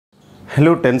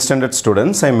Hello 10th standard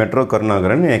students, I am Metro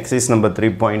Karnagaran in exercise number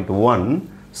 3.1,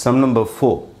 sum number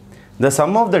 4. The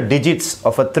sum of the digits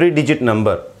of a 3-digit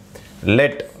number,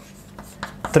 let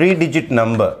 3-digit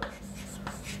number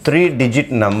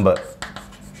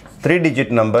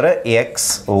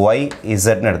x, y, z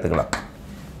எடுத்துக்கலாம்.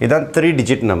 இதான்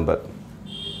 3-digit number.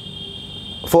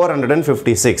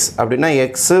 456 அப்படினா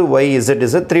x, y, z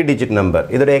is a 3-digit number.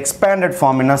 இதோட expanded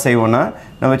form என்ன செய்வோம்னா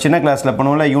நம்ம சின்ன கிளாஸ்ல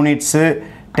பண்ணுவோம்ல units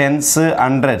tens,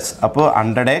 hundreds அப்போ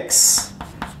 100x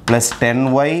plus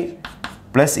 10y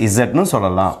plus z னு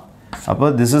சொல்லலாம். அப்போ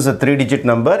this is a 3-digit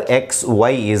number x,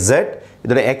 y, z.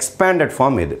 இதோட expanded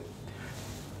form இது.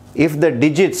 If the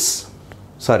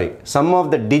sum of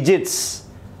the digits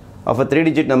of a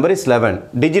 3-digit number is 11.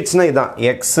 Digits na idan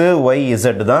x, y, z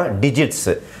தான் digits.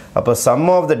 அப்போ sum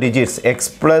of the digits x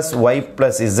plus y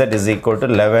plus z is equal to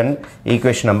 11.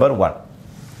 Equation number 1.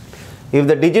 If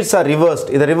the digits are reversed,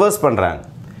 இதை reverse பண்றாங்க.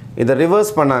 இதை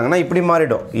reverse பண்ணாங்கன்னா இப்படி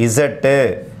மாறிடும். z,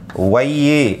 y,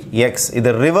 x.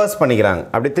 இதை reverse பண்ணிக்கிறாங்க.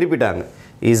 அப்படி திருப்பிட்டாங்க.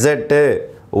 z,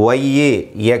 y,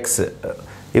 x.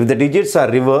 If the digits are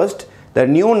reversed, the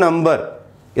new number,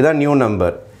 இதான் new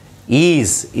number, is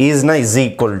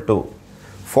equal to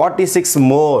 46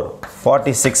 more,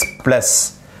 46 plus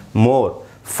more.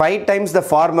 5 times the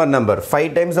former number,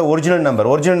 5 times the original number.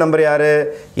 Original number யாரு?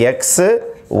 x,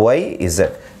 y, z.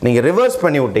 நீங்க reverse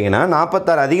பண்ணி விட்டீங்கன்னா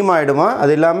 46 அதிகமாயிடுமா?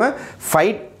 அது இல்லாம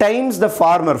 5 times the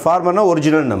former னா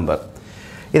original number.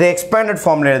 இதை expanded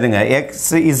formula எழுதுங்க. x,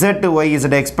 z, y, z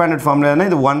expanded formula எழுதுனா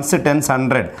இது 1s, 10s,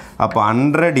 100. அப்போ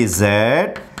 100z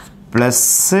plus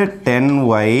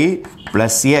 10y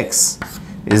plus x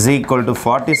is equal to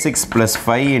 46 plus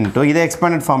 5 into இதை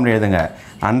expanded formula எழுதுங்க.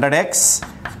 100x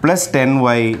plus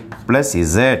 10y plus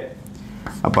z.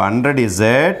 அப்போ 100z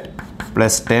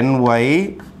plus 10y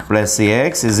plus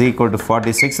x is equal to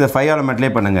 46. இந்த 5 all multiply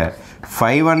பண்ணுங்க.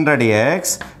 500x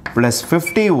plus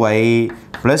 50y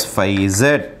plus 5z.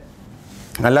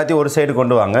 எல்லாத்தையும் ஒரு side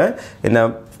கொண்டு வாங்க. இந்த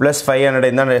plus 500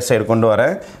 இந்த சைடு கொண்டு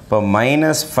வரேன். இப்போ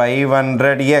minus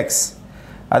 500x.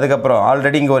 அதுக்கப்புறம்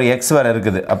ஆல்ரெடி இங்கே ஒரு x வர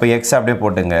இருக்குது. அப்போ x அப்படியே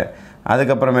போட்டுங்க.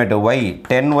 அதுக்கப்புறமேட்டு y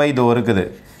 10y இது இருக்குது.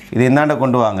 இது இந்தாண்ட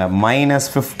கொண்டு வாங்க. minus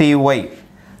 50y.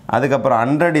 அதுக்கப்புறம்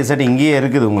 100z இங்கேயே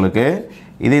இருக்குது உங்களுக்கு.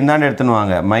 இது இந்தாண்ட எடுத்துன்னு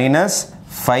வாங்க. minus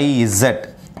 5z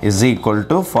is equal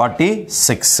to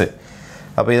 46.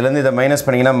 அப்போ இதுலேருந்து இதை மைனஸ்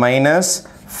பண்ணிங்கன்னா minus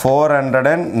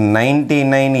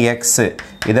 499x.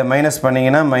 இதை மைனஸ்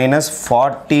பண்ணிங்கன்னா minus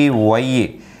 40y.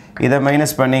 இதை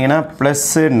மைனஸ் பண்ணிங்கன்னா plus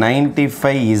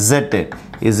 95z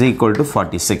is equal to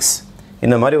 46.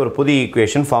 இந்த மாதிரி ஒரு புது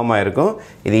ஈக்குவேஷன் ஃபார்ம் ஆகிருக்கும்.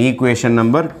 இது ஈக்குவேஷன்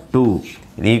நம்பர் 2.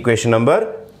 இது ஈக்குவேஷன் நம்பர்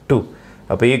 2.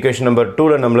 அப்போ ஈக்குவேஷன் நம்பர்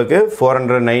 2ல் நம்மளுக்கு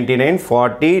 499,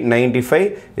 40, 95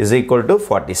 is equal to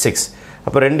 46.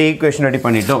 அப்போ ரெண்டு ஈக்குவேஷன் ரெடி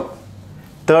பண்ணிட்டோம்.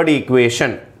 Third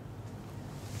equation,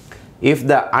 if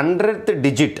the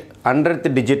 100th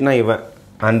digitனா இவன்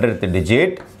 100th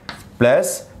digit plus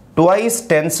twice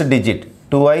 10th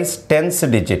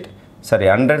digit, sorry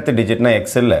 100th digitனா x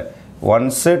இல்லை,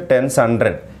 once 10s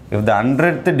 100. If the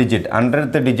 100th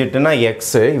digitனா x,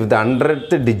 if the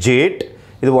 100th digit,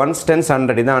 இது once 10s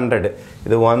 100, இது 100,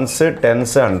 இது once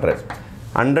 10s 100.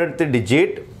 100th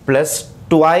digit plus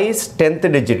twice 10th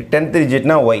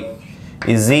digitனா y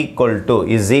is equal to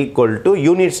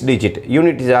units digit.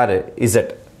 Unit is யாரு? z.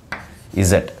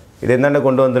 இது என்னென்ன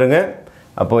கொண்டு வந்துருங்க.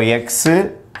 அப்போ x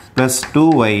plus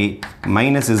 2y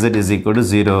minus z is equal to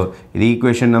 0. இது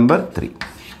ஈக்குவேஷன் நம்பர் 3.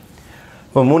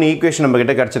 இப்போ 3 ஈக்குவேஷன் நம்ம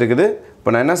கிட்ட கிடச்சிருக்குது. இப்போ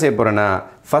நான் என்ன செய்ய போகிறேன்னா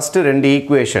ஃபஸ்ட்டு ரெண்டு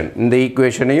ஈக்குவேஷன், இந்த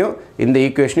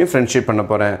ஈக்குவேஷனையும் ஃப்ரெண்ட்ஷிப் பண்ண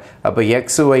போகிறேன். அப்போ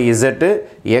xyz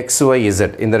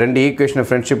இந்த ரெண்டு ஈக்குவேஷனை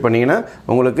ஃப்ரெண்ட்ஷிப் பண்ணிங்கன்னா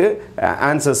உங்களுக்கு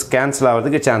ஆன்சர்ஸ் கேன்சல்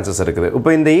ஆகிறதுக்கு சான்சஸ் இருக்குது. இப்போ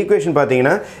இந்த ஈக்குவேஷன்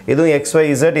பார்த்தீங்கன்னா இதுவும்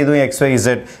xyz, இதுவும் xyz.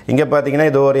 இங்கே பார்த்தீங்கன்னா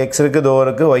இது ஒரு x இருக்குது, இது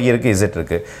ஒரு y இருக்குது, z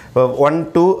இருக்குது. இப்போ 1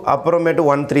 2 அப்புறமேட்டு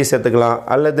 1 3 சேர்த்துக்கலாம்,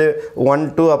 அல்லது 1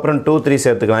 2 அப்புறம் 2 3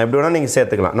 சேர்த்துக்கலாம். எப்படி வேணால் நீங்கள்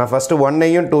சேர்த்துக்கலாம். நான் ஃபஸ்ட்டு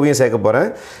 1ஐயும் 2ஐயும் சேர்க்க போகிறேன்.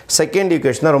 செகண்ட்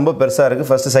ஈக்குவேஷன் தான் ரொம்ப பெருசாக இருக்குது.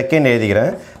 ஃபஸ்ட்டு செகண்ட்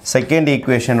எழுதிக்கிறேன். செகண்ட்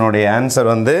ஈக்குவேஷனுடைய ஆன்சர்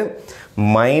வந்து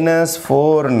minus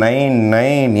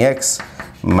 499x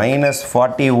minus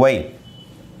 40y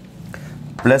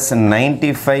plus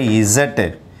 95z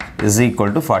is equal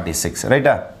to 46.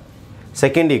 ரைட்டா?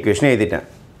 செகண்ட் ஈக்குவேஷன் எழுதிட்டேன்.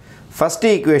 ஃபஸ்ட்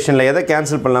ஈக்குவேஷனில் எதை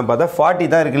கேன்சல் பண்ணலாம் பார்த்தா 40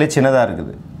 தான் இருக்குல்ல, சின்னதாக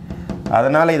இருக்குது.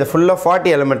 அதனால் இதை ஃபுல்லாக 40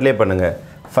 எலிமெண்ட்லேயே பண்ணுங்கள்.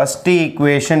 ஃபஸ்ட்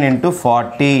ஈக்குவேஷன் இன்ட்டு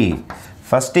 40,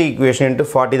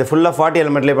 இதை ஃபுல்லாக 40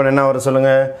 எலிமெண்ட்லேயே பண்ண என்ன வரும்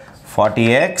சொல்லுங்கள்.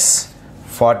 40x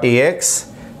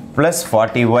plus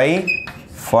 40y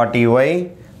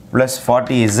plus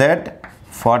 40z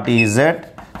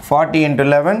 40 into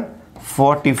 11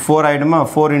 44 ஆயிடுமா?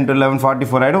 4 into 11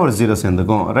 44 ஆயிடும். ஒரு 0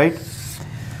 சேர்ந்துக்கும். ரைட்?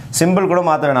 சிம்பிள் கூட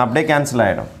மாற்ற வேணாம், அப்படியே கேன்சல்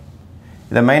ஆகிடும்.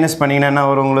 இதை மைனஸ் பண்ணிங்கன்னா என்ன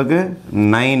வரும் உங்களுக்கு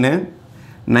 9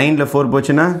 9ல் 4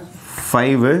 போச்சுன்னா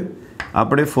 5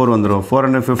 அப்படியே 4 வந்துடும்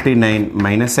 459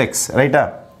 மைனஸ் எக்ஸ் ரைட்டா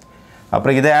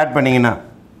அப்புறம் இதை ஆட் பண்ணிங்கன்னா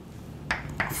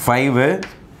 5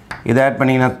 இதை ஆட்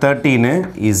பண்ணிங்கன்னா 13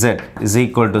 z is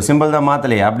equal to simple தான்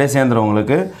மாற்றலையே அப்படியே சேர்ந்துடும்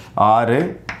உங்களுக்கு 6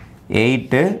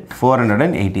 8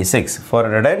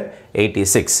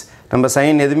 486 நம்ம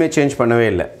சைன் எதுவுமே சேஞ்ச் பண்ணவே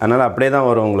இல்லை அதனால் அப்படியே தான்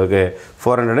வரும் உங்களுக்கு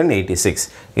 486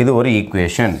 இது ஒரு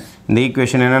ஈக்குவேஷன் இந்த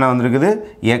ஈக்குவேஷன் என்னென்ன வந்திருக்குது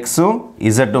எக்ஸும்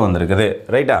இசட்டும் வந்திருக்குது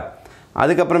ரைட்டா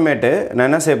அதுக்கப்புறமேட்டு நான்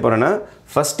என்ன செய்ய போகிறேன்னா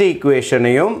ஃபஸ்ட்டு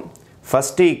ஈக்குவேஷனையும்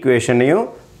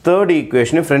தேர்ட்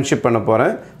ஈக்குவேஷனையும் ஃப்ரெண்ட்ஷிப் பண்ண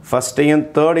போகிறேன் ஃபஸ்ட்டையும்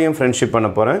தேர்டையும் ஃப்ரெண்ட்ஷிப் பண்ண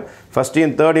போகிறேன்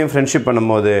ஃபஸ்ட்டையும் தேர்டையும் ஃப்ரெண்ட்ஷிப்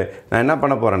பண்ணும்போது நான் என்ன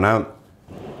பண்ண போகிறேன்னா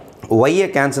ஒய்யை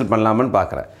கேன்சல் பண்ணலாமான்னு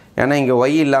பார்க்குறேன் ஏன்னா இங்கே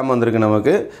ஒய் இல்லாமல் வந்திருக்கு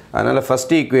நமக்கு அதனால்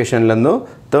ஃபஸ்ட் ஈக்குவேஷன்லேருந்தும்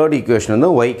தேர்ட்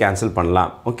ஈக்குவேஷன்லேருந்தும் ஒய் கேன்சல்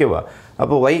பண்ணலாம் ஓகேவா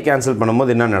அப்போ ஒய் கேன்சல்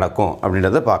பண்ணும்போது என்ன நடக்கும்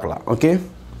அப்படின்றத பார்க்கலாம் ஓகே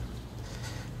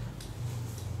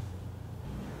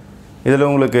இதில்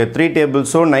உங்களுக்கு 3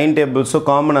 டேபிள்ஸோ 9 டேபிள்ஸோ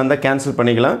காமனாக இருந்தால் கேன்சல்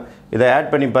பண்ணிக்கலாம் இதை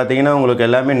ஆட் பண்ணி பார்த்தீங்கன்னா உங்களுக்கு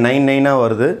எல்லாமே 9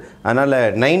 வருது அதனால்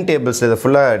 9 டேபிள்ஸ் இதை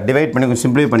ஃபுல்லாக டிவைட் பண்ணி கொஞ்சம்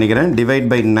சிம்பிளை பண்ணிக்கிறேன் டிவைட்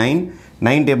பை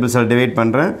 9 டேபிள்ஸால் டிவைட்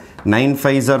பண்ணுறேன் 9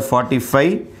 5s are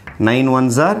 45 9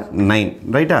 1s are 9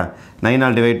 ரைட்டா 9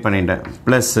 ஆல் டிவைட் பண்ணிட்டேன்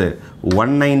ப்ளஸ்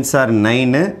 1 9s are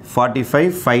 9 45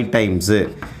 5 டைம்ஸு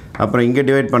அப்புறம் இங்கே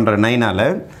டிவைட் பண்ணுறேன் 9 ஆல்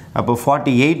அப்போ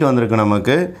 48 வந்திருக்கு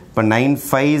நமக்கு இப்போ 9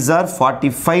 5s are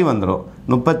 45 வந்துடும்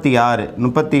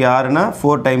 36னா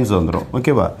 4 டைம்ஸ் வந்துடும்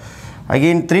ஓகேவா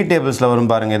அகெயின் 3 டேபிள்ஸில் வரும்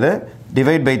பாருங்கள் இது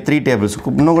டிவைட் பை 3 டேபிள்ஸ்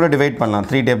இன்னும் கூட டிவைட் பண்ணலாம்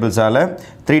 3 டேபிள்ஸால்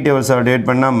டிவைட்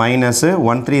பண்ணால் மைனஸு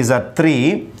 1 3s are 3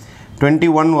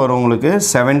 21 வரும் உங்களுக்கு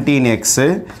 17x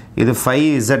இது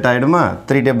 5z ஆகிடுமா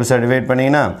 3 டேபிள்ஸாக டிவைட்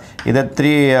பண்ணிங்கன்னா இதை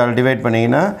 3 டிவைட்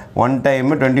பண்ணிங்கன்னா 1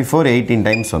 டைம் 24 18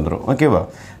 டைம்ஸ் வந்துடும் ஓகேவா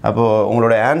அப்போது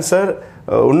உங்களோட ஆன்சர்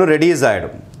இன்னும் ரெடியூஸ்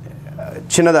ஆகிடும்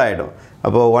சின்னதாகிடும்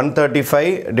அப்போது 135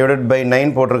 டிவைடட் பை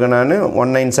 9 போட்டிருக்கேன் நான்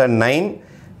 1 9s are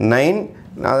 9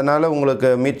 அதனால் உங்களுக்கு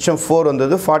மிச்சம் 4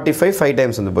 வந்தது 45 5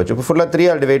 டைம்ஸ் வந்து போச்சு இப்போ ஃபுல்லாக 3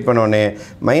 ஆல் டிவைட் பண்ணோடனே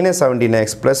minus 17x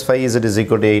plus 5z is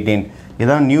equal to 18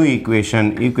 இதுதான் நியூ ஈக்குவேஷன்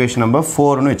நம்பர்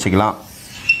 4னு வச்சுக்கலாம்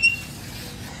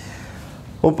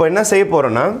இப்போ என்ன செய்ய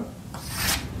போகிறோன்னா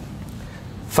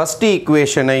ஃபஸ்ட்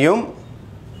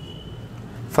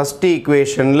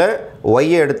ஈக்குவேஷனில்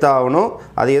ஒய்யை எடுத்தாகணும்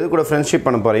அது எது கூட ஃப்ரெண்ட்ஷிப்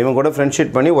பண்ண போகிறேன் இவன் கூட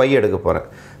ஃப்ரெண்ட்ஷிப் பண்ணி ஒய் எடுக்க போகிறேன்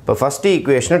இப்போ ஃபஸ்ட்டு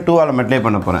ஈக்குவேஷனை 2 ஆல் மல்டிப்ளை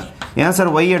பண்ண போகிறேன் ஏன்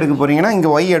சார் ஒய் எடுக்க போகிறீங்கன்னா இங்கே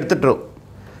ஒய் எடுத்துட்டோம்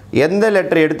எந்த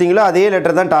லெட்டர் எடுத்தீங்களோ அதே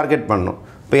லெட்டர் தான் டார்கெட் பண்ணணும்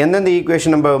இப்போ எந்தெந்த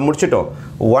ஈக்குவேஷன் நம்ம முடிச்சிட்டோம்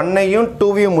 1ஐயும்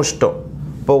 2ஐயும் முடிச்சிட்டோம்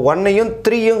இப்போ 1ஐயும்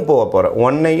 3யும் போக போகிறோம்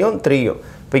 1ஐயும் 3யும்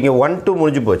இப்போ இங்கே 1 2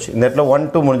 முடிஞ்சு போச்சு இந்த இடத்துல 1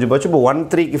 2 முடிஞ்சு போச்சு இப்போ 1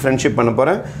 3க்கு ஃப்ரெண்ட்ஷிப் பண்ண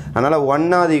போகிறேன் அதனால்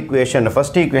 1வது ஈக்குவேஷன்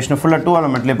ஃபஸ்ட் ஈக்குவேஷனை ஃபுல்லாக 2 ஆல்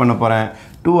மல்டிப்ளை பண்ண போகிறேன்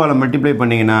 2 ஆல் மல்டிப்ளை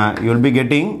பண்ணிங்கன்னா you will be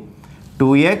getting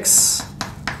 2x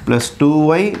plus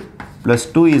 2y plus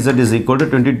 2z is equal to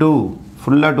 22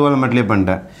 ஃபுல்லாக 2 ஆல் மல்டிப்ளை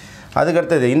பண்ணிட்டேன்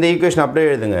அதுக்கடுத்தது இந்த ஈக்குவேஷன் அப்படியே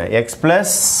எழுதுங்க x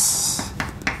plus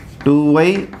 2y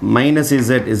minus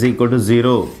z is equal to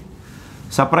 0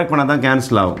 subtract பண்ணால் தான்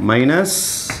கேன்சல் ஆகும்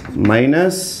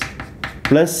மைனஸ்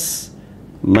ப்ளஸ்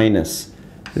மைனஸ்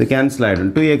இது கேன்சல்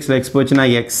ஆகிடும் 2xல x போச்சுன்னா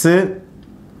x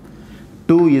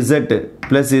 2z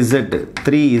plus z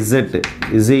 3z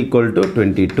is equal to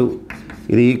 22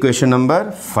 இது ஈக்குவேஷன் நம்பர்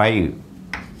 5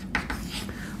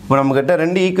 இப்போ நம்மக்கிட்ட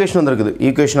 2 ஈக்குவேஷன் வந்துருக்குது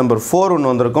ஈக்குவேஷன் நம்பர் 4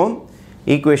 ஒன்று வந்திருக்கும்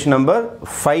ஈக்குவேஷன் நம்பர்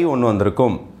 5 ஒன்று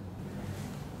வந்திருக்கும்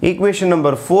ஈக்குவேஷன்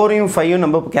நம்பர் 4யும் 5யும்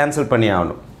நம்ம கேன்சல் பண்ணி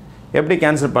ஆகணும் எப்படி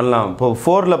கேன்சல் பண்ணலாம் இப்போ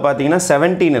 4ல் பார்த்தீங்கன்னா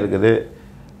 17 இருக்குது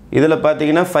இதில்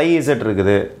பார்த்தீங்கன்னா 5z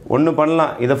இருக்குது ஒன்று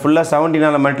பண்ணலாம் இதை ஃபுல்லாக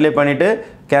 17ஆல் மல்டிப்ளை பண்ணிவிட்டு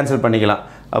கேன்சல் பண்ணிக்கலாம்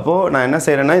அப்போது நான் என்ன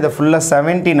செய்கிறேன்னா இதை ஃபுல்லாக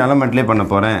 17ஆல் மல்டிப்ளை பண்ண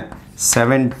போகிறேன்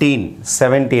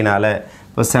 17ஆல்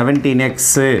இப்போ 17x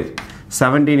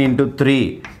 17 into 3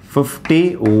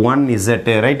 51z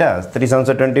ரைட்டா 3 7s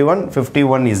are 21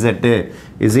 51z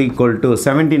is equal to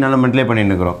 17ஆல் multiply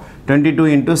பண்ணிருக்கிறோம் 22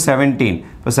 into 17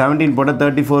 இப்போ 17 போட்டால்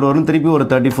 34 வரும் திருப்பி ஒரு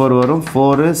 34 வரும்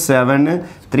 4 7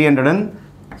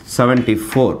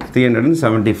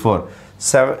 374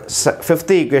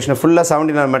 ஃபிஃப்த் ஈக்குவேஷனை ஃபுல்லாக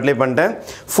 17ஆல் மல்டிப்ளை பண்ணிட்டேன்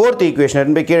ஃபோர்த் ஈக்குவேஷன்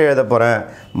எடுத்து போய் கீழே எழுத போகிறேன்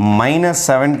minus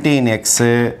 17x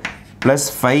plus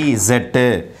 5z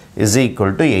is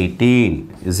equal to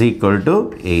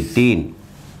 18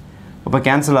 அப்போ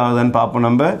கேன்சல் ஆகுதுன்னு பார்ப்போம்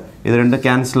நம்ம இது ரெண்டும்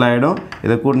கேன்சல் ஆகிடும்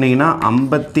இதை கூட்டினீங்கன்னா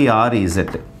 56z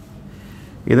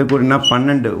இதை கூட்டினா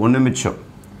 12 ஒன்று மிச்சம்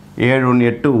 7 1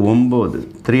 8 9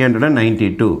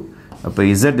 392 அப்போ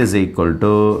z is equal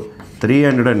to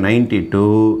 392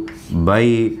 by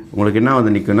உங்களுக்கு என்ன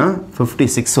வந்து நிற்குன்னா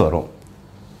 56 வரும்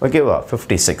ஓகேவா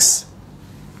 56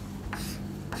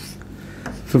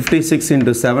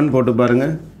 into 7 போட்டு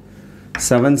பாருங்கள்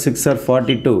 7 6 are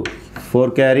 42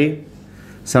 4 carry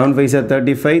 7 5 are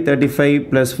 35, 35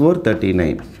 plus 4,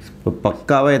 39. இப்போ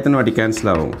பக்காவாக எத்தனை வாட்டி கேன்சல்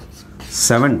ஆகும்?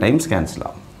 7 times கேன்சல்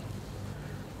ஆகும்.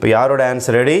 இப்போ யாரோட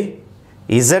answer ready?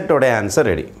 இசட்டோட answer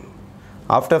ready.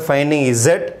 After finding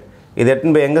Z, இது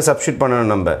எடுத்துன்னு போய் எங்கே சப்ஸ்டியூட்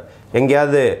பண்ணணும்? நம்ம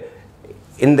எங்கேயாவது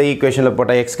இந்த ஈக்குவேஷனில்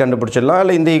போட்டால் எக்ஸ் கண்டுபிடிச்சிடலாம்,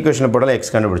 இல்லை இந்த ஈக்குவேஷனில் போட்டால்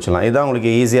எக்ஸ் கண்டுபிடிச்சிடலாம். இதுதான்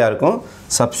உங்களுக்கு ஈஸியாக இருக்கும்.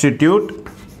 Substitute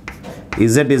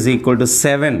Z is equal to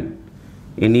 7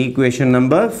 in equation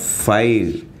number 5.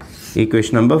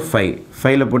 equation number 5.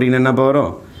 5ல போட்டிங்கன்னா என்ன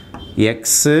வரும்? x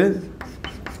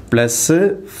plus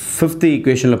 5th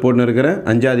equationல போட்டுன்னு இருக்கிற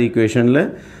 5வது equationல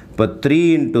இப்போ 3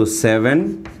 into 7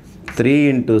 3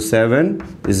 into 7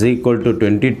 is equal to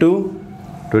 22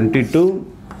 22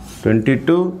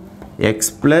 22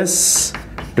 x plus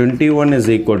 21 is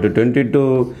equal to 22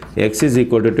 x is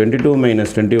equal to 22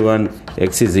 minus 21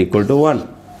 x is equal to 1.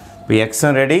 இப்போ x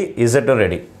ready, z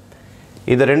ready.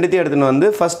 இது ரெண்டுத்தையும் எடுத்துன்னு வந்து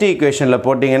ஃபஸ்ட் ஈக்குவேஷனில்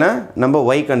போட்டிங்கன்னா நம்ம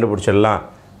y கண்டுபிடிச்சிடலாம்.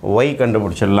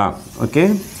 ஓகே,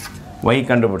 y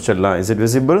கண்டுபிடிச்சிடலாம். Is it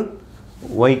visible?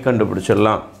 y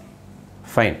கண்டுபிடிச்சிடலாம்.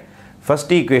 ஃபைன்.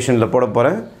 ஃபஸ்ட் ஈக்குவேஷனில் போட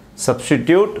போகிறேன்.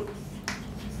 Substitute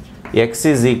x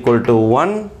is equal to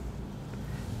 1,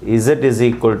 z is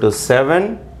equal to 7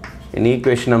 in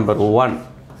equation number 1.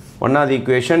 ஒன்றாவது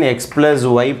equation x plus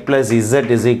y plus z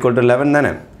is equal to 11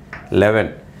 தானே? 11.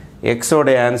 x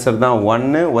ஓட answer தான்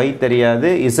 1, y தெரியாது.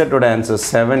 z ஓட answer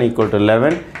 7 equal to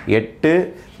 11, 8,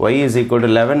 y is equal to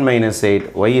 11 minus 8,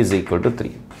 y is equal to 3.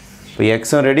 இப்போ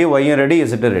x ready, y ready,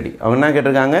 z ready. அவங்க என்ன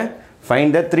கேட்டிருக்காங்க?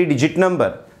 Find the 3 digit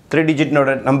number. 3 digit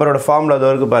நம்பரோட ஃபார்முலா அது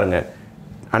வரைக்கும் பாருங்கள்.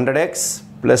 100x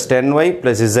plus 10y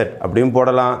plus z அப்படியும்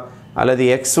போடலாம். அல்லது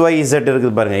xy z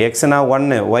இருக்குது பாருங்கள். xனா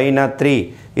 1, yனா 3,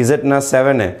 zனா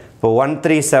 7. இப்போ 1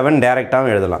 3 7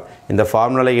 டேரெக்டாகவும் எழுதலாம். இந்த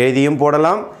ஃபார்முலாவில் எழுதியும்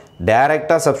போடலாம்,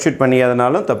 டைரெக்டாக சப்ஸ்டியூட்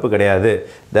பண்ணியாதனாலும் தப்பு கிடையாது.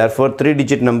 therefore 3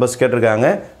 digit numbers கேட்டிருக்காங்க.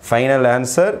 Final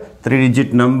answer 3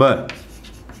 digit number.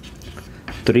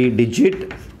 3 digit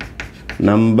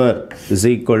number is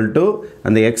equal to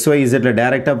அந்த xyzல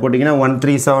டைரெக்டாக போட்டிங்கன்னா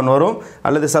 137 வரும்.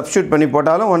 அல்லது சப்ஸ்டியூட் பண்ணி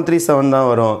போட்டாலும் 137 தான்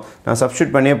வரும். நான்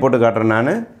சப்ஸ்டியூட் பண்ணியே போட்டு காட்டுறேன்.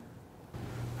 நான்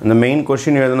அந்த மெயின்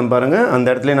கொஷின் எழுதணும் பாருங்கள், அந்த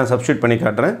இடத்துல நான் சப்ஸ்டியூட் பண்ணி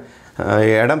காட்டுறேன்.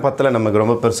 இடம் பத்தில் நமக்கு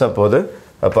ரொம்ப பெருசாக போகுது.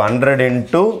 அப்போ 100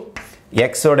 into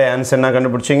x ஓட ஆன்சர் என்ன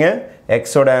கண்டுபிடிச்சிங்க? x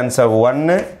ஓட answer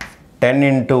 1, 10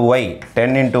 into y,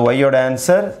 10 into y ஓட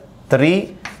ஆன்சர் 3,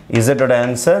 z ஓட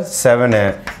ஆன்சர் 7.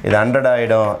 இது 100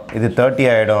 ஆகிடும், இது 30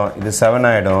 ஆகிடும், இது 7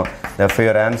 ஆகிடும். therefore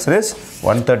your answer is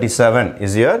 137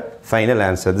 is your final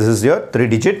answer. This is your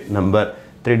 3 digit number.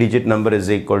 3 digit number is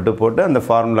equal to போட்டு அந்த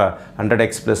formula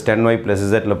 100x plus 10y plus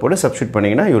z போட்டு சப்ஸ்டியூட்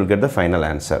பண்ணிங்கன்னா you will get the final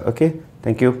answer. Okay,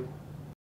 thank you.